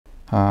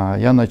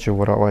я начал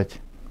воровать.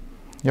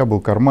 Я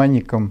был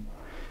карманником,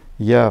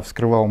 я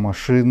вскрывал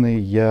машины,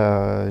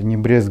 я не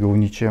брезговал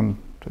ничем.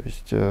 То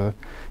есть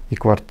и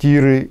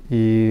квартиры,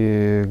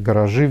 и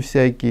гаражи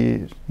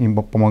всякие, и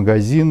по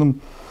магазинам.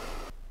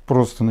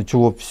 Просто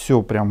начало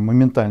все прям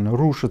моментально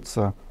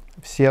рушиться.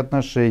 Все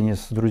отношения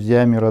с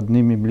друзьями,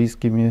 родными,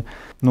 близкими.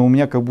 Но у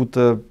меня как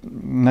будто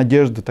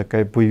надежда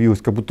такая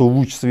появилась, как будто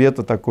луч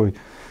света такой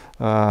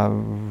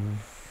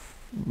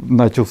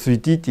начал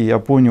светить, и я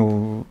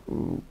понял,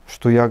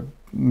 что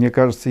мне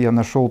кажется, я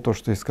нашел то,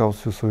 что искал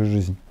всю свою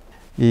жизнь.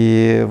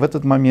 И в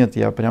этот момент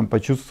я прям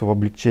почувствовал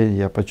облегчение,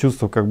 я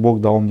почувствовал, как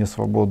Бог дал мне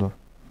свободу.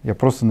 Я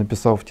просто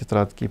написал в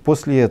тетрадке. И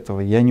после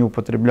этого я не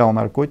употреблял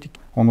наркотики.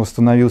 Он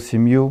восстановил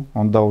семью,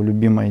 он дал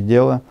любимое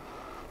дело.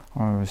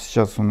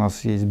 Сейчас у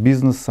нас есть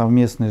бизнес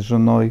совместный с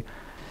женой.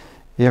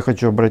 Я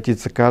хочу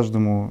обратиться к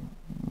каждому.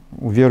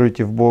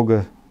 Уверуйте в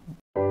Бога.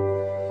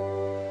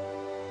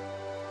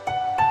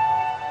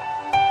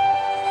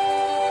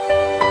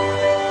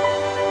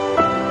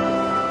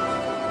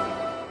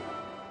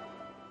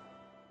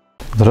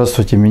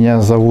 Здравствуйте,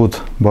 меня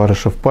зовут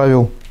Барышев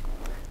Павел.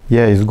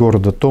 Я из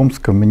города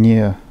Томска,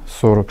 мне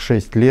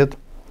 46 лет.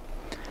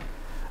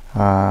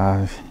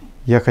 Я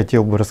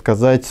хотел бы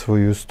рассказать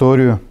свою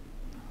историю,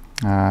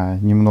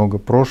 немного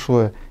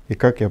прошлое, и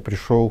как я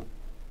пришел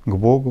к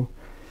Богу,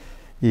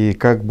 и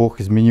как Бог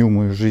изменил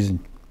мою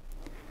жизнь.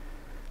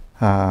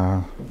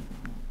 Я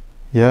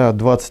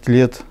 20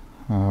 лет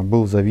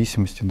был в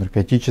зависимости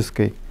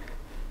наркотической.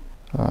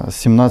 С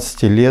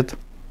 17 лет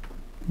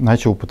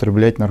начал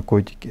употреблять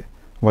наркотики.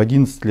 В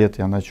 11 лет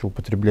я начал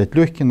употреблять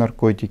легкие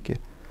наркотики,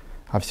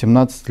 а в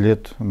 17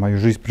 лет в мою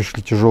жизнь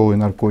пришли тяжелые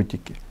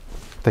наркотики,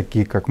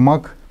 такие как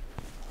мак,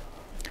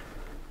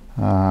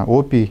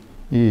 опий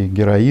и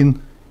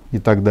героин и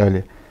так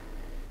далее.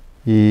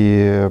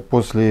 И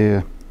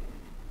после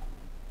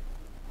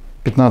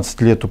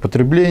 15 лет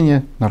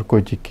употребления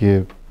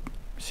наркотики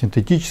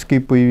синтетические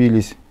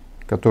появились,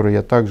 которые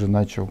я также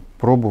начал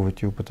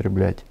пробовать и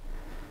употреблять.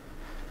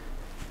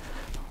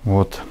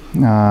 Вот.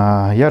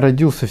 Я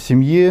родился в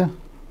семье,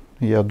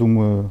 я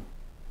думаю,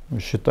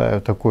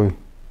 считаю такой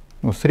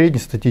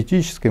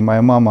среднестатистической.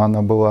 Моя мама,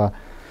 она была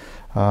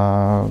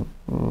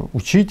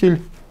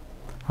учитель,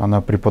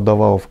 она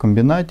преподавала в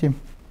комбинате,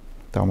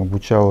 там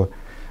обучала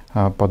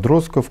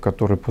подростков,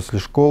 которые после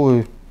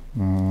школы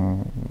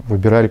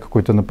выбирали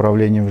какое-то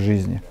направление в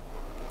жизни.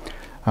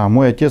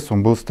 Мой отец,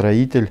 он был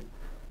строитель,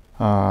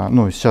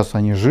 сейчас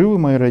они живы,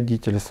 мои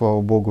родители,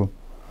 слава Богу.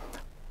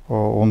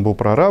 Он был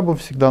прорабом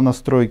всегда на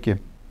стройке.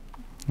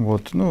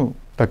 Вот,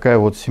 такая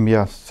вот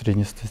семья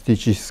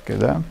среднестатистическая,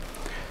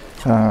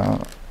 да.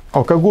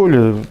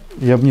 Алкоголь,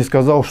 я бы не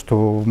сказал,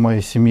 что в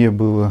моей семье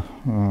было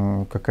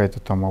какая-то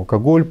там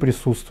алкоголь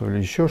присутствовал, или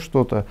еще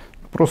что-то.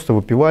 Просто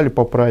выпивали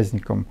по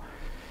праздникам.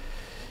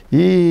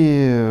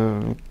 И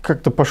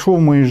как-то пошло в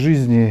моей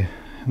жизни,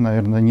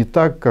 наверное, не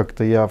так.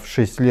 Как-то я в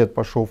 6 лет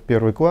пошел в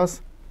 1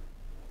 класс.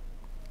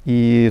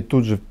 И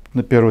тут же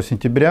на 1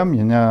 сентября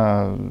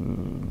меня,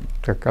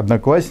 как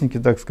одноклассники,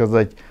 так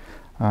сказать,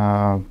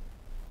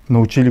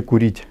 научили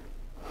курить.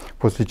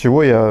 После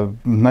чего я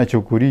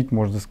начал курить,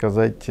 можно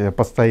сказать,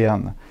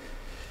 постоянно.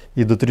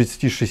 И до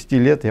 36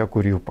 лет я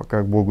курил,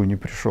 пока к Богу не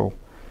пришел.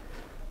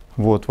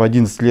 Вот, в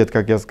 11 лет,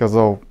 как я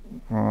сказал,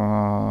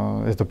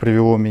 это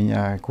привело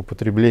меня к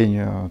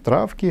употреблению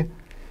травки.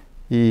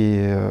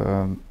 И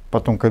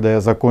потом, когда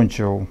я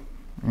закончил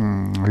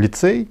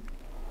лицей,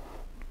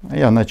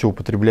 я начал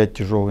употреблять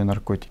тяжелые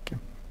наркотики.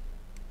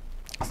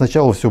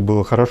 Сначала все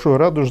было хорошо и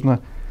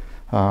радужно,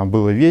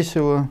 было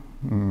весело,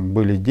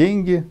 были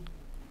деньги,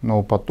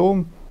 но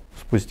потом,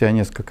 спустя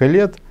несколько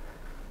лет,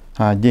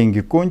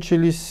 деньги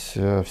кончились,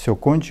 все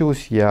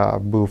кончилось, я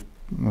был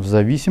в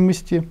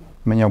зависимости,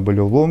 у меня были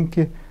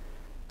ломки,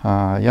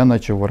 я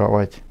начал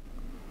воровать.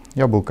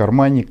 Я был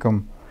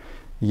карманником,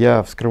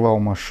 я вскрывал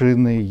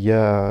машины,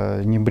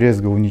 я не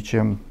брезговал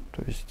ничем,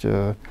 то есть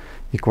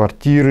и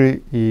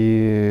квартиры,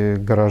 и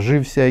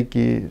гаражи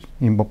всякие,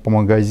 и по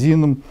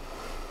магазинам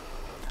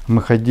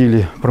мы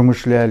ходили,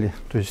 промышляли.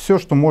 То есть все,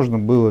 что можно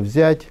было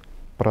взять,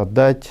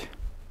 продать,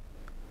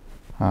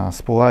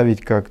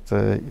 сплавить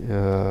как-то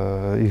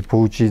и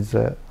получить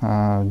за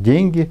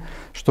деньги,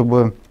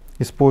 чтобы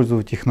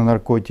использовать их на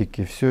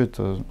наркотики. Все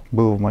это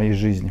было в моей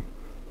жизни.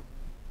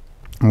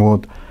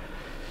 Вот.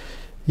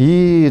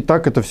 И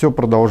так это все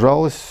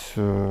продолжалось,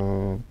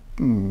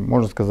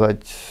 можно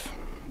сказать,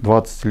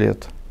 20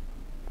 лет.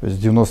 То есть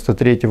с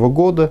 1993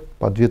 года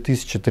по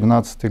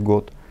 2013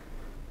 год.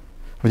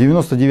 В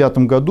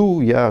 1999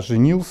 году я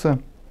женился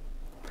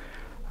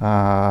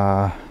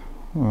на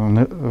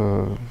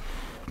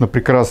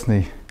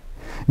прекрасной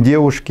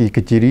девушке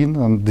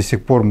Екатерине. До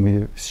сих пор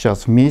мы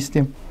сейчас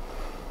вместе.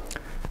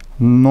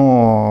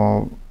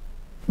 Но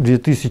в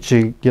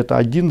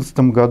 2011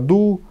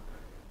 году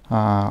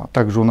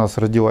также у нас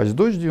родилась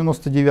дочь в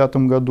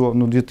 1999 году.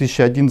 Но в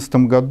 2011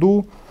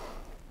 году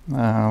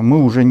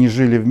мы уже не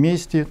жили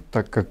вместе,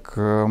 так как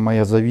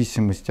моя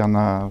зависимость,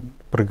 она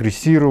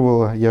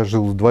прогрессировала. Я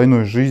жил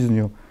двойной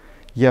жизнью.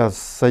 Я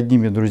с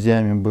одними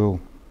друзьями был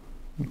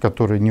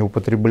которые не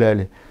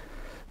употребляли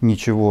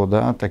ничего,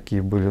 да,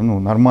 такие были, ну,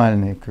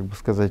 нормальные, как бы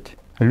сказать,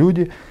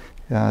 люди.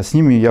 С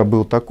ними я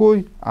был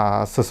такой,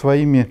 а со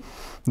своими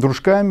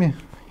дружками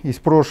из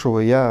прошлого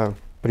я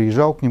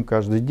приезжал к ним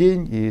каждый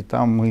день, и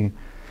там мы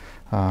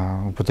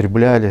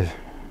употребляли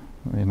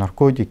и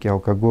наркотики, и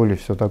алкоголь, и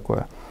все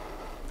такое.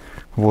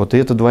 Вот, и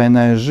это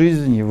двойная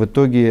жизнь, и в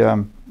итоге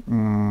я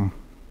ну,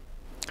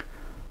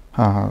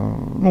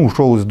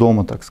 ушел из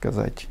дома, так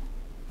сказать.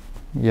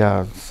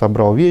 Я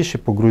собрал вещи,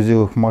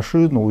 погрузил их в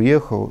машину,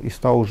 уехал и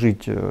стал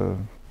жить,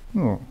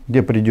 ну,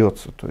 где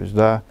придется. То есть,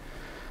 да,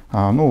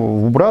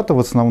 ну, у брата в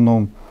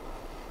основном,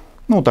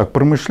 ну, так,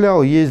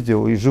 промышлял,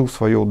 ездил и жил в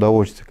свое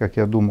удовольствие, как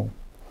я думал.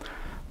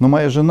 Но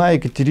моя жена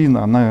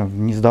Екатерина, она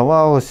не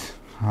сдавалась,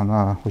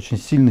 она очень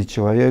сильный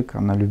человек,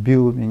 она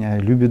любила меня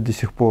и любит до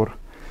сих пор.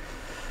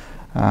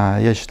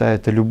 Я считаю,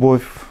 это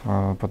любовь,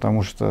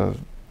 потому что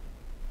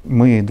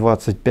мы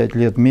 25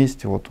 лет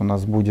вместе, вот у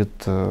нас будет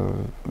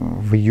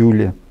в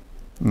июле,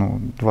 ну,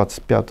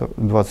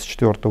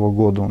 24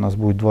 года у нас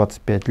будет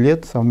 25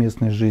 лет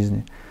совместной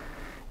жизни,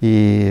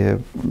 и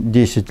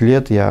 10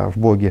 лет я в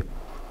Боге.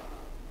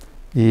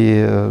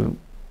 И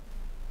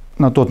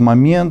на тот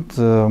момент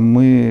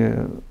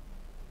мы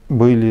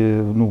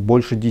были, ну,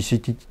 больше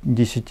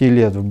 10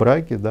 лет в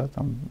браке, да,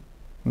 там,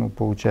 ну,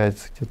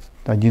 получается,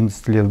 где-то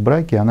 11 лет в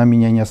браке. Она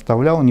меня не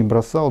оставляла, не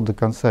бросала, до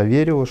конца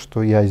верила,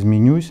 что я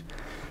изменюсь,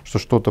 что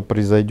что-то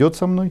произойдет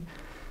со мной.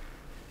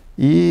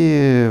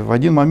 И в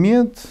один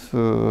момент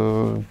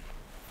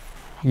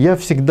я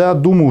всегда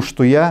думал,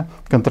 что я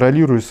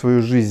контролирую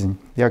свою жизнь.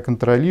 Я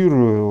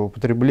контролирую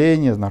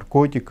употребление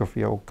наркотиков,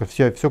 я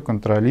все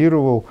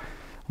контролировал.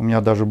 У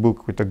меня даже был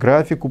какой-то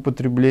график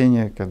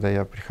употребления, когда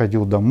я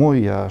приходил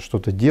домой, я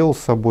что-то делал с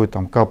собой,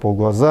 там капал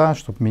глаза,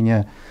 чтобы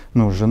меня,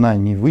 ну, жена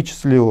не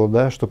вычислила,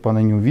 да, чтобы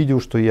она не увидела,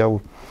 что я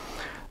в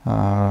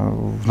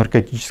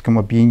наркотическом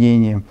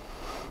опьянении.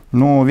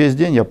 Но весь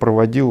день я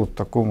проводил в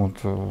таком вот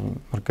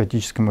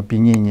наркотическом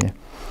опьянении.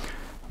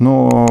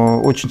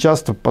 Но очень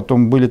часто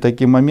потом были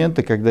такие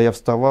моменты, когда я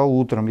вставал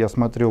утром, я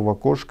смотрел в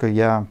окошко,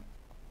 я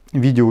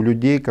видел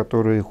людей,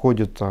 которые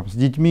ходят там с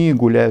детьми,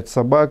 гуляют с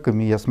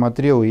собаками. Я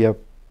смотрел, и я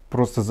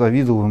просто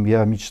завидовал им.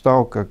 Я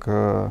мечтал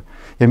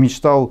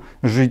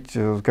жить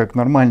как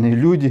нормальные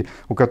люди,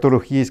 у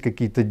которых есть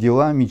какие-то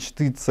дела,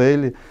 мечты,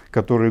 цели,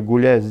 которые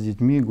гуляют с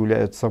детьми,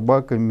 гуляют с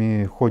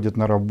собаками, ходят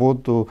на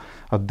работу,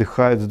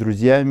 отдыхают с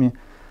друзьями.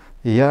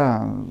 И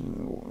я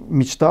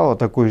мечтал о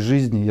такой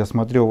жизни. Я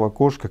смотрел в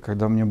окошко,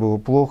 когда мне было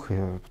плохо,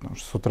 потому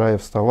что с утра я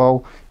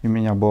вставал, и у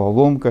меня была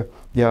ломка.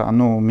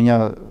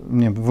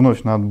 Мне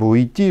вновь надо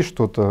было идти,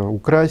 что-то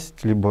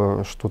украсть,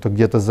 либо что-то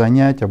где-то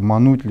занять,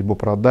 обмануть, либо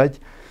продать.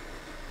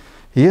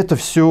 И это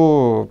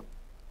все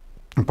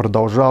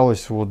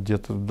продолжалось вот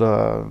где-то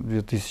до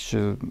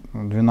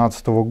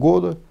 2012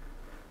 года,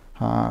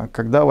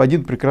 когда в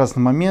один прекрасный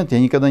момент, я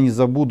никогда не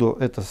забуду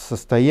это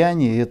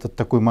состояние, этот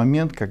такой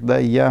момент, когда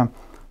я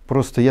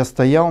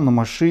стоял на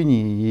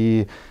машине,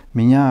 и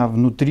меня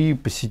внутри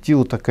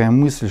посетила такая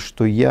мысль,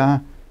 что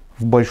я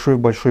в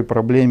большой-большой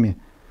проблеме.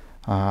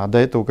 До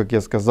этого, как я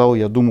сказал,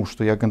 я думал,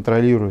 что я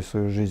контролирую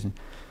свою жизнь.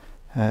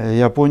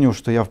 Я понял,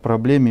 что я в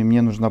проблеме, и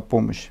мне нужна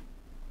помощь.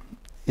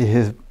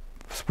 И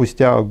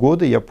спустя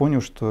годы я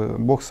понял, что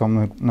Бог со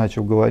мной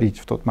начал говорить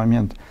в тот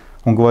момент.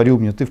 Он говорил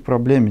мне: ты в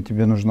проблеме,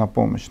 тебе нужна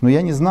помощь. Но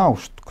я не знал,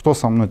 кто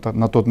со мной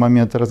на тот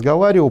момент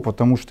разговаривал,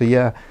 потому что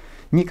я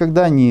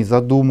никогда не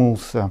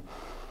задумался,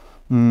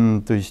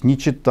 то есть не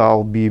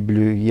читал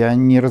Библию, я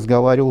не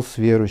разговаривал с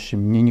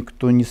верующим, мне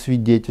никто не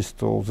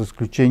свидетельствовал, за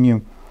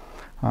исключением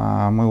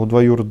моего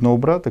двоюродного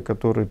брата,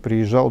 который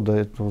приезжал до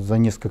этого, за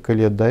несколько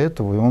лет до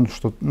этого, и он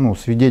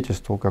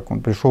свидетельствовал, как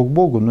он пришел к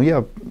Богу, но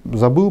я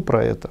забыл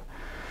про это.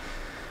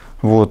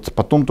 Вот,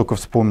 потом только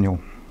вспомнил.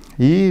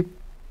 И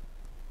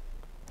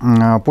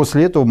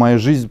после этого моя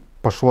жизнь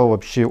пошла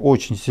вообще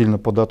очень сильно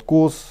под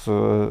откос,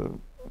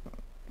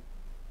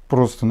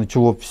 просто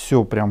начало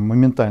все прям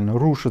моментально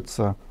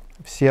рушиться,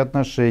 все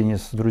отношения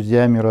с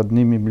друзьями,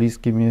 родными,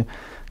 близкими.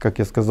 Как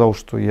я сказал,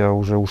 что я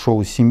уже ушел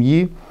из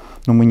семьи,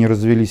 но мы не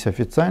развелись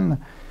официально.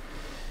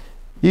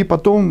 И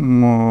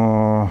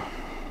потом,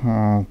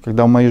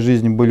 когда в моей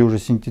жизни были уже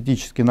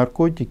синтетические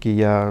наркотики,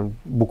 я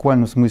в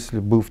буквальном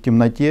смысле был в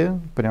темноте,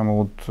 прямо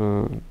вот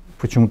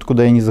почему-то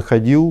куда я не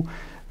заходил,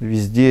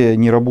 везде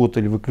не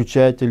работали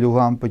выключатели,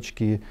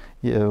 лампочки.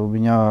 У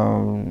меня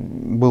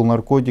был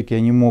наркотик,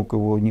 я не мог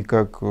его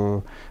никак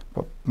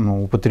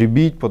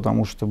употребить,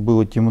 потому что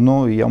было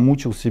темно, и я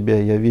мучил себя,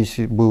 я весь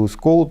был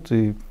исколот,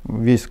 и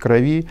весь в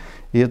крови,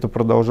 и это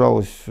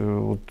продолжалось,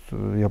 вот,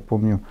 я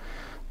помню,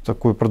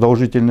 такое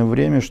продолжительное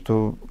время,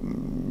 что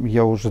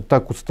я уже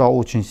так устал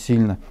очень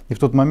сильно. И в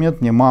тот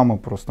момент мне моя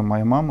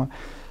мама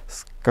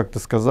как-то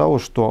сказала,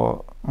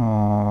 что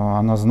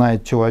она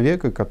знает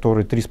человека,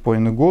 который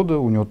 3,5 года,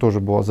 у него тоже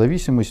была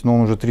зависимость, но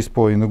он уже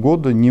 3,5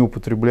 года не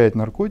употребляет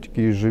наркотики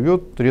и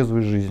живет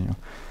трезвой жизнью.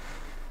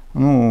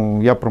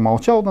 Ну, я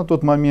промолчал на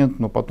тот момент,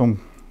 но потом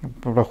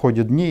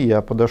проходят дни,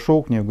 я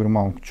подошел к ней, говорю: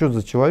 мам, что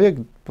за человек,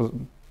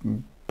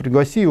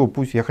 пригласи его,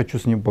 пусть, я хочу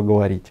с ним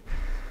поговорить.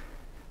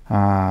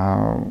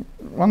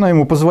 Она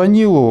ему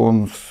позвонила,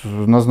 он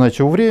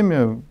назначил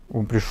время,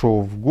 он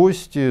пришел в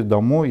гости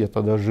домой, я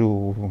тогда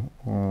жил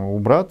у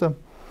брата,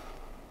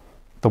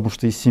 потому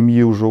что из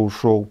семьи уже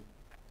ушел.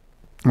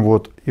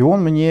 Вот. И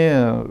он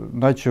мне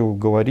начал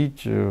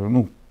говорить,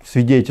 ну,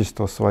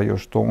 свидетельство свое,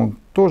 что он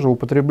тоже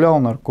употреблял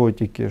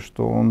наркотики,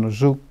 что он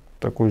жил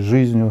такой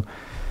жизнью,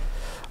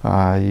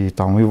 и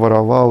там и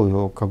воровал, и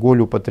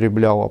алкоголь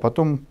употреблял. А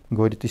потом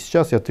говорит, и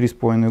сейчас я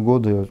 3,5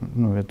 года,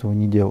 ну, этого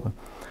не делаю.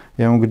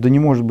 Я ему говорю, да не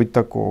может быть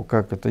такого,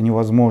 как это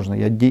невозможно.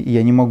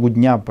 Я не могу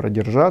дня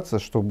продержаться,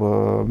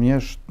 чтобы мне,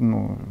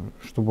 ну,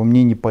 чтобы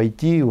мне не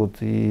пойти вот,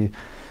 и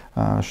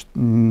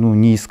ну,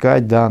 не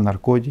искать, да,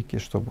 наркотики,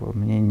 чтобы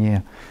мне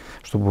не,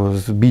 чтобы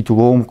сбить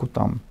ломку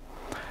там.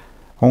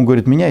 Он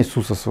говорит, меня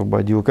Иисус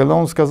освободил. Когда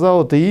он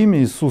сказал это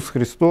имя, Иисус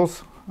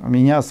Христос,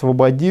 меня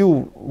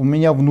освободил, у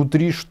меня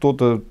внутри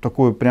что-то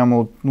такое прямо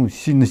вот, ну,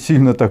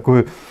 сильно-сильно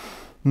такое,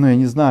 ну, я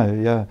не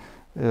знаю,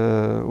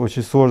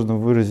 очень сложно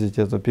выразить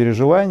это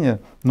переживание,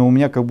 но у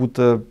меня как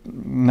будто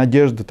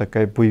надежда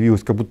такая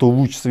появилась, как будто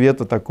луч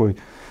света такой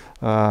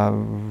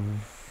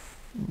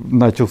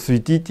начал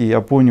светить, и я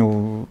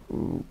понял,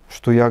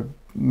 что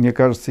мне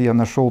кажется, я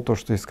нашел то,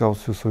 что искал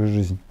всю свою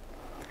жизнь.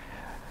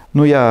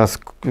 Ну, я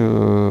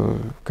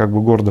как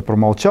бы гордо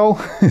промолчал,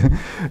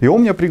 и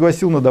он меня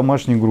пригласил на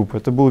домашнюю группу.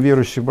 Это был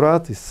верующий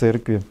брат из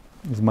церкви,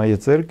 из моей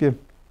церкви.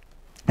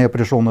 Я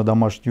пришел на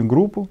домашнюю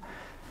группу.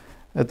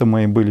 Это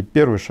мои были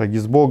первые шаги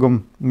с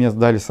Богом. Мне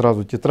дали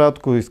сразу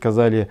тетрадку и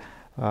сказали,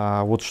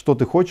 вот что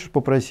ты хочешь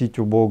попросить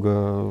у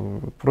Бога,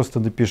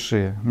 просто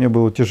напиши. Мне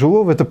было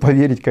тяжело в это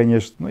поверить,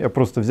 конечно, но я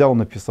просто взял,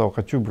 написал,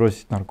 хочу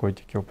бросить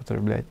наркотики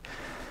употреблять.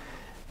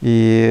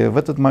 И в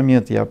этот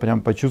момент я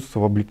прям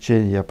почувствовал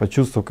облегчение, я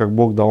почувствовал, как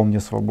Бог дал мне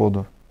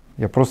свободу.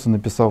 Я просто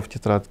написал в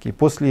тетрадке. И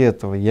после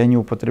этого я не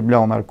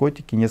употреблял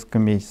наркотики несколько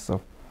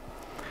месяцев.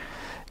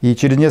 И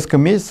через несколько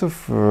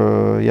месяцев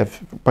я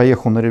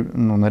поехал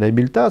на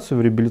реабилитацию,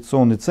 в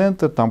реабилитационный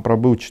центр, там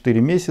пробыл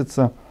 4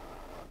 месяца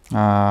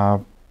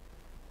до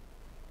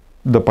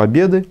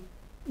победы.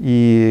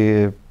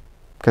 И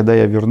когда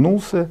я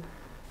вернулся,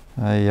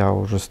 я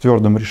уже с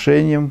твердым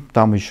решением,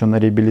 там еще на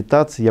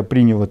реабилитации, я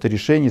принял это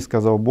решение и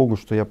сказал Богу,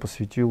 что я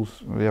посвящу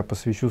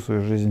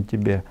свою жизнь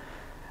Тебе.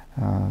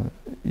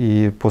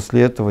 И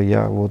после этого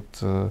я вот,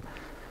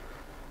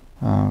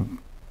 ну,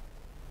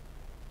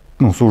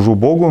 служу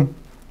Богу,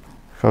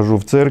 хожу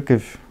в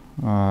церковь,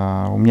 у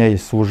меня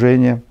есть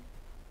служение.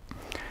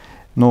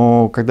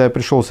 Но когда я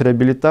пришел с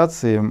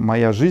реабилитации,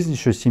 моя жизнь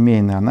еще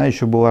семейная, она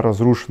еще была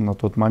разрушена на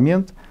тот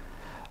момент.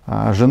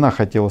 Жена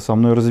хотела со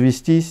мной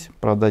развестись,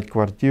 продать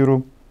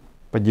квартиру,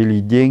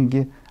 поделить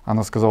деньги.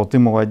 Она сказала, ты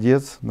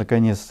молодец,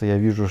 наконец-то я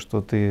вижу,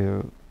 что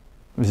ты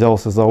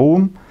взялся за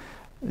ум,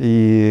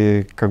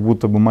 и как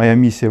будто бы моя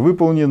миссия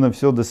выполнена,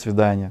 все, до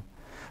свидания.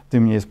 Ты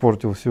мне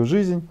испортил всю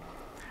жизнь.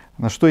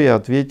 На что я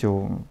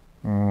ответил,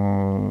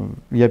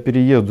 я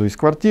перееду из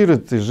квартиры,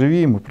 ты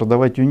живи, мы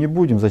продавать ее не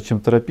будем,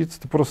 зачем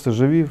торопиться, ты просто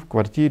живи в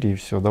квартире и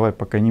все, давай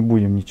пока не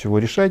будем ничего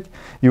решать.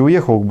 И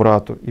уехал к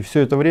брату. И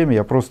все это время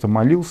я просто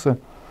молился,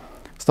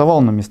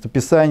 вставал на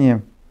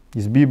местописание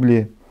из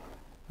Библии,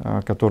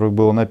 в которой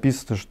было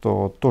написано,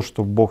 что то,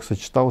 что Бог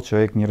сочетал,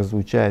 человек не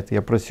разлучает.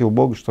 Я просил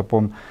Бога, чтобы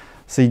Он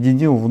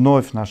соединил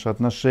вновь наши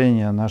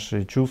отношения,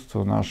 наши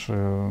чувства,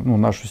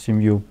 нашу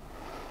семью.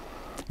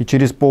 И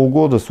через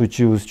полгода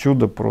случилось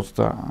чудо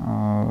просто,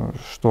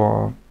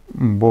 что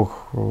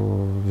Бог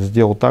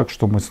сделал так,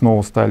 что мы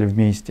снова стали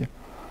вместе.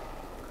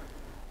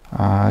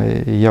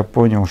 И я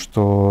понял,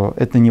 что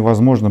это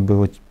невозможно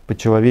было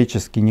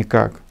по-человечески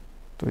никак.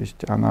 То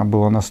есть она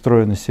была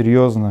настроена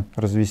серьезно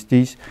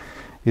развестись,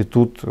 и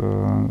тут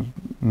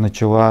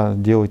начала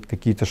делать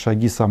какие-то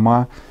шаги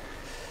сама.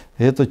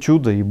 И это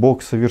чудо, и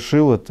Бог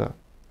совершил это,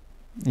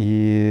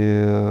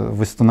 и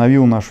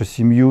восстановил нашу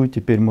семью,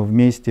 теперь мы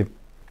вместе.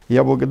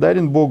 Я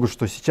благодарен Богу,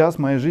 что сейчас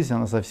моя жизнь,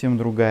 она совсем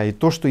другая. И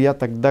то, что я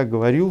тогда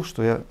говорил,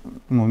 что я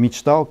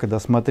мечтал, когда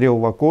смотрел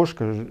в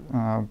окошко,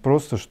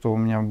 просто, что у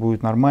меня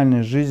будет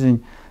нормальная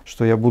жизнь,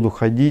 что я буду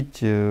ходить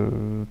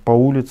по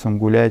улицам,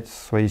 гулять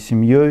со своей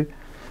семьей,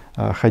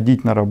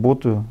 ходить на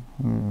работу.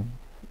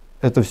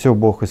 Это все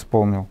Бог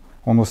исполнил.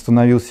 Он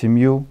восстановил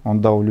семью,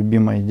 Он дал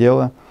любимое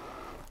дело.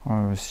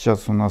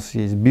 Сейчас у нас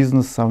есть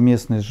бизнес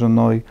совместный с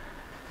женой.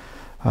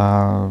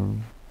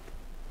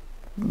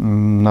 У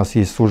нас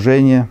есть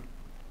служение,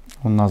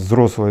 у нас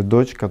взрослая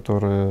дочь,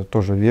 которая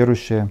тоже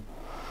верующая.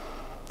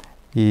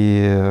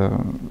 И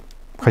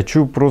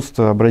хочу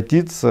просто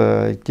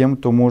обратиться к тем,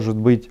 кто может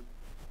быть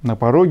на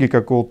пороге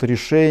какого-то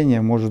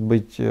решения, может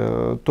быть,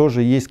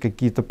 тоже есть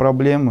какие-то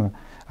проблемы.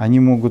 Они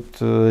могут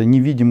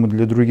невидимы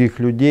для других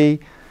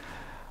людей,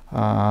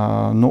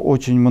 но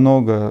очень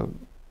много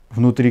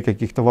внутри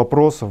каких-то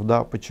вопросов,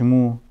 да,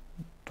 почему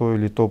то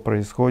или то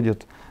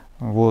происходит.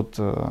 Вот.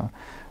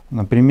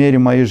 На примере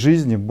моей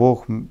жизни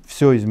Бог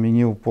все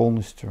изменил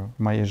полностью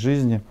в моей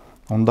жизни.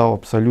 Он дал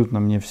абсолютно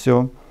мне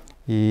все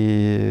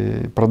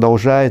и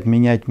продолжает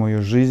менять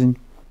мою жизнь.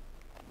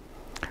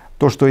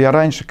 То, что я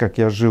раньше, как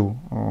я жил,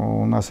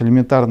 у нас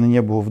элементарно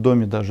не было в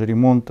доме даже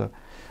ремонта.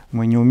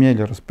 Мы не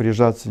умели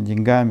распоряжаться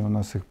деньгами, у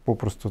нас их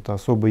попросту-то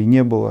особо и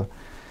не было.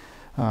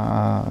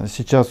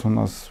 Сейчас у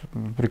нас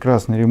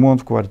прекрасный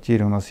ремонт в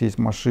квартире, у нас есть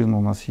машина,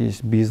 у нас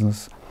есть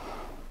бизнес.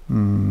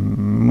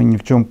 Мы ни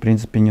в чем, в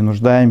принципе, не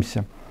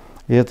нуждаемся.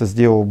 И это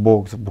сделал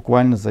Бог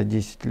буквально за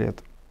 10 лет.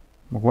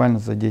 Буквально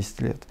за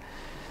 10 лет.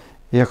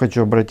 Я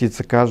хочу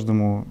обратиться к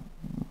каждому.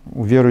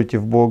 Уверуйте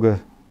в Бога.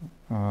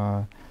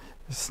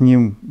 С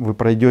Ним вы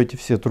пройдете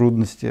все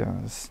трудности.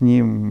 С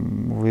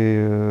Ним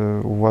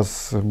у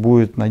вас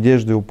будет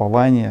надежда и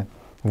упование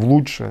в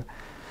лучшее.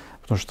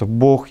 Потому что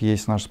Бог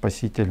есть наш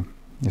Спаситель,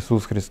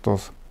 Иисус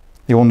Христос.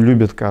 И Он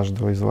любит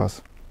каждого из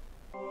вас.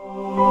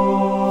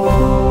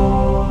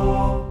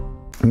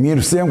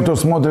 Мир всем, кто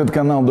смотрит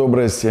канал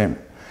 «Доброе, семя».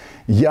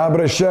 Я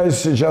обращаюсь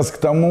сейчас к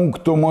тому,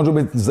 кто может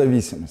быть в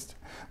зависимости.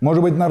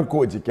 Может быть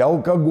наркотики,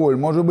 алкоголь,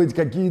 может быть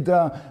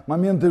какие-то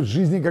моменты в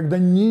жизни, когда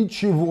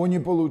ничего не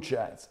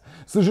получается.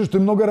 Слышишь, ты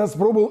много раз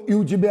пробовал, и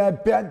у тебя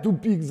опять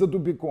тупик за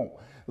тупиком.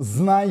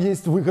 Знай,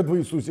 есть выход в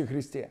Иисусе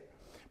Христе.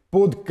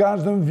 Под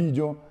каждым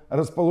видео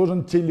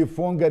расположен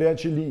телефон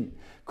горячей линии.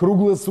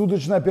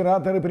 Круглосуточно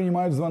операторы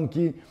принимают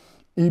звонки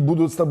и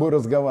будут с тобой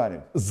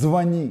разговаривать.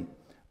 Звони.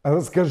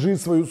 Расскажи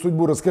свою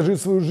судьбу, расскажи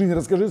свою жизнь,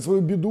 расскажи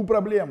свою беду,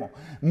 проблему.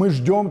 Мы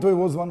ждем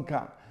твоего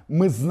звонка.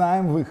 Мы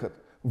знаем выход.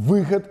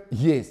 Выход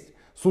есть.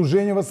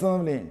 Служение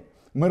восстановления.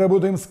 Мы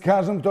работаем с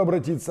каждым, кто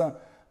обратится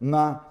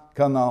на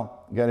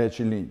канал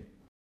горячей линии.